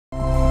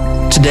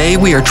Today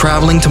we are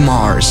traveling to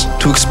Mars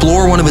to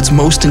explore one of its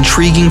most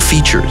intriguing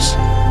features.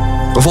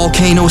 A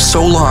volcano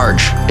so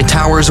large, it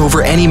towers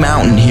over any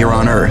mountain here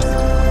on Earth.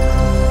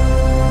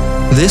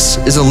 This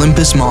is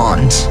Olympus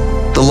Mons,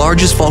 the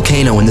largest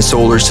volcano in the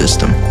solar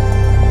system.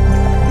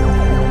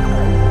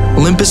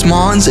 Olympus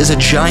Mons is a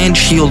giant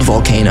shield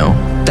volcano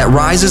that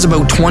rises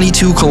about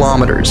 22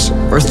 kilometers,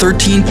 or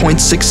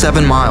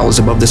 13.67 miles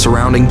above the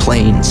surrounding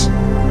plains.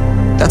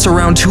 That's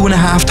around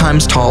 2.5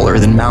 times taller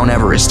than Mount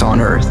Everest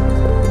on Earth.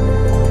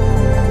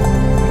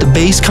 The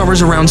base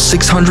covers around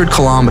 600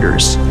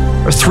 kilometers,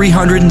 or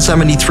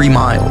 373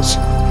 miles,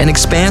 an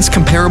expanse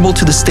comparable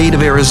to the state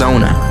of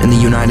Arizona in the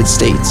United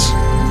States.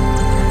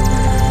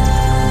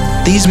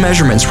 These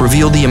measurements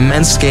reveal the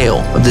immense scale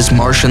of this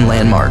Martian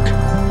landmark.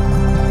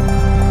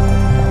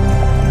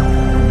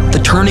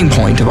 The turning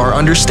point of our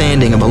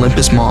understanding of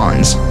Olympus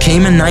Mons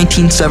came in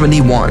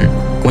 1971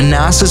 when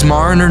NASA's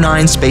Mariner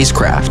 9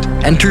 spacecraft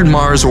entered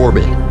Mars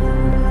orbit.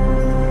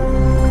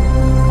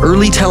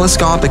 Early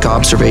telescopic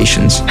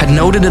observations had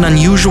noted an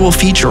unusual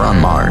feature on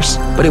Mars,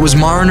 but it was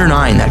Mariner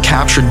 9 that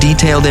captured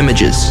detailed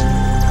images.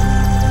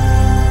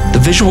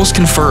 The visuals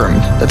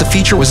confirmed that the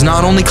feature was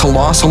not only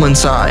colossal in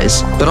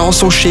size, but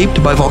also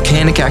shaped by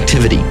volcanic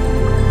activity.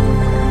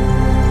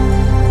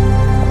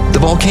 The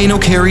volcano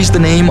carries the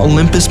name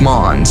Olympus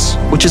Mons,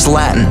 which is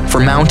Latin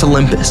for Mount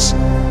Olympus.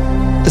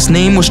 This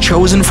name was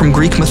chosen from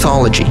Greek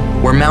mythology,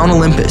 where Mount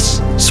Olympus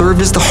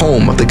served as the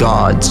home of the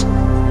gods.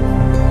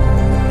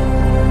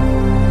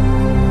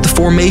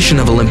 The formation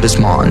of Olympus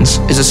Mons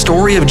is a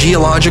story of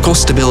geological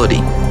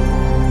stability.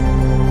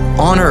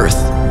 On Earth,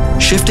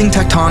 shifting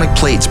tectonic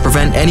plates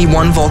prevent any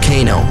one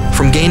volcano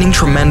from gaining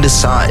tremendous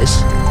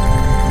size.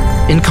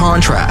 In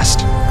contrast,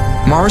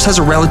 Mars has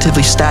a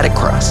relatively static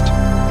crust.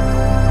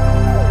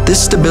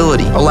 This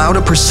stability allowed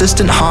a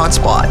persistent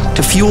hotspot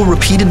to fuel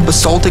repeated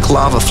basaltic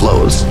lava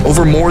flows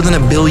over more than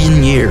 1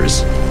 billion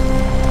years.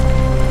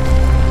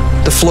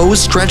 The flows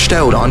stretched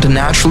out onto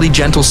naturally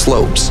gentle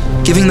slopes,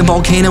 giving the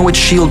volcano its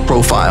shield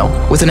profile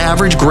with an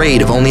average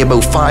grade of only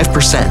about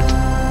 5%.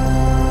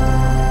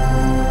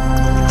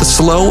 The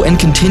slow and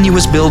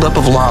continuous buildup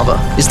of lava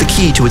is the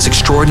key to its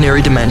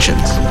extraordinary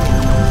dimensions.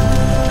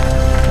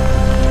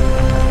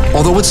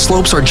 Although its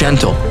slopes are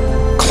gentle,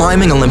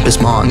 climbing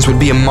Olympus Mons would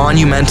be a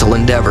monumental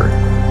endeavor.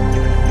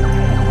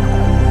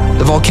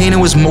 The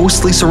volcano is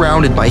mostly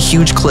surrounded by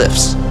huge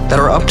cliffs that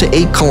are up to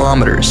 8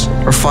 kilometers,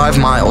 or 5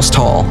 miles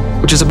tall,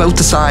 which is about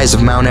the size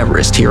of Mount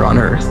Everest here on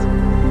Earth.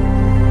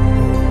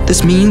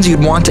 This means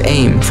you'd want to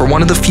aim for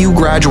one of the few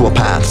gradual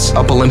paths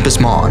up Olympus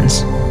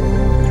Mons.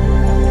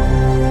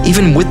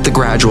 Even with the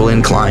gradual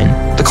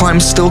incline, the climb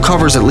still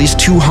covers at least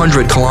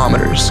 200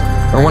 kilometers,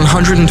 or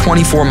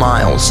 124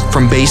 miles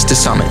from base to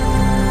summit.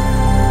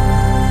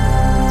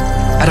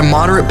 At a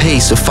moderate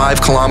pace of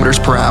 5 kilometers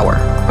per hour,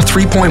 or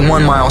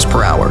 3.1 miles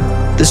per hour,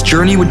 this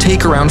journey would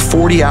take around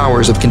 40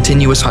 hours of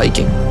continuous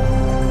hiking.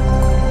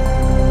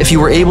 If you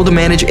were able to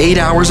manage 8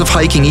 hours of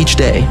hiking each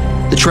day,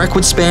 the trek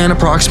would span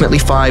approximately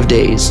 5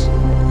 days.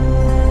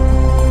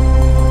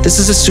 This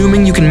is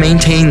assuming you can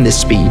maintain this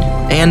speed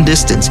and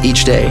distance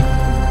each day.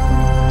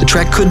 The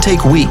trek could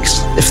take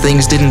weeks if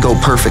things didn't go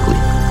perfectly.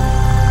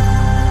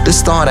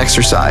 This thought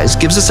exercise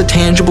gives us a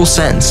tangible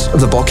sense of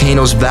the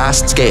volcano's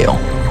vast scale.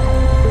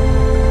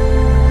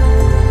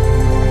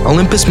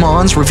 Olympus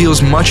Mons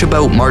reveals much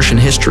about Martian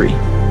history.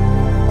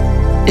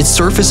 Its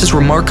surface is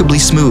remarkably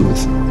smooth,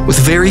 with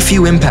very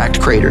few impact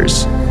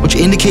craters, which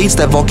indicates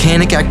that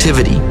volcanic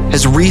activity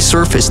has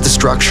resurfaced the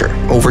structure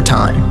over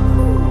time.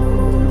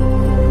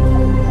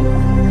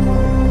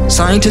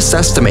 Scientists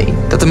estimate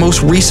that the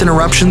most recent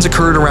eruptions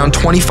occurred around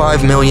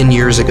 25 million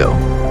years ago.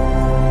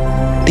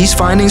 These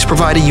findings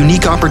provide a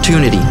unique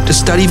opportunity to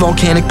study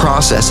volcanic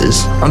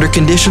processes under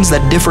conditions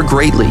that differ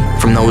greatly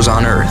from those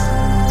on Earth.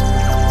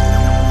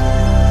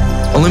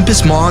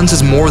 Olympus Mons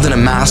is more than a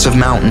massive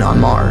mountain on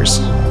Mars.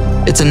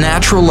 It's a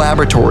natural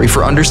laboratory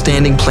for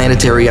understanding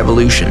planetary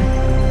evolution.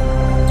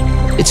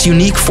 Its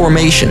unique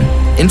formation,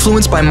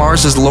 influenced by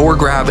Mars's lower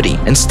gravity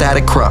and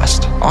static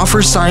crust,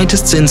 offers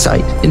scientists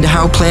insight into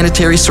how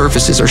planetary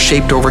surfaces are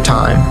shaped over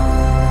time.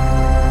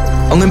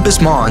 Olympus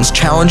Mons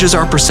challenges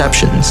our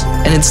perceptions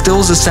and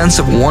instills a sense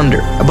of wonder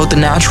about the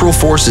natural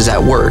forces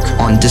at work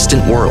on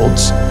distant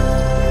worlds.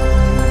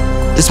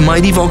 This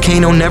mighty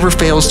volcano never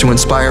fails to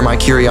inspire my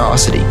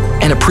curiosity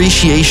and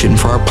appreciation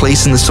for our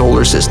place in the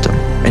solar system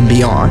and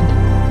beyond.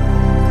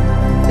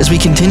 As we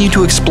continue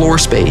to explore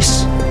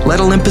space,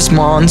 let Olympus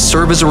Mons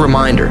serve as a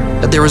reminder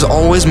that there is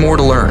always more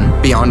to learn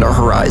beyond our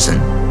horizon.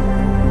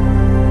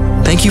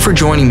 Thank you for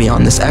joining me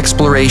on this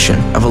exploration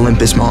of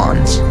Olympus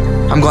Mons.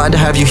 I'm glad to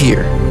have you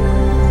here.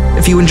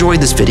 If you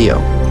enjoyed this video,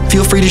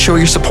 feel free to show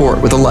your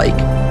support with a like,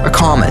 a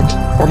comment,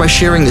 or by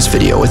sharing this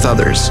video with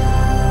others.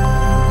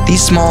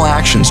 These small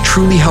actions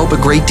truly help a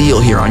great deal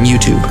here on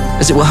YouTube,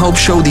 as it will help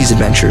show these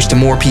adventures to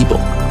more people.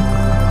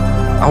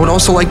 I would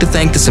also like to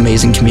thank this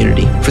amazing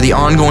community for the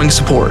ongoing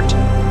support.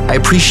 I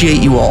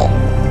appreciate you all.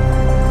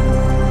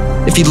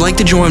 If you'd like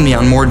to join me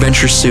on more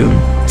adventures soon,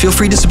 feel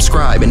free to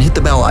subscribe and hit the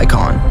bell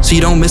icon so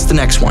you don't miss the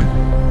next one.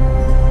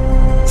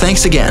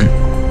 Thanks again.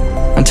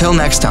 Until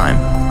next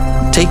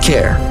time, take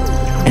care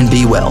and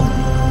be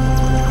well.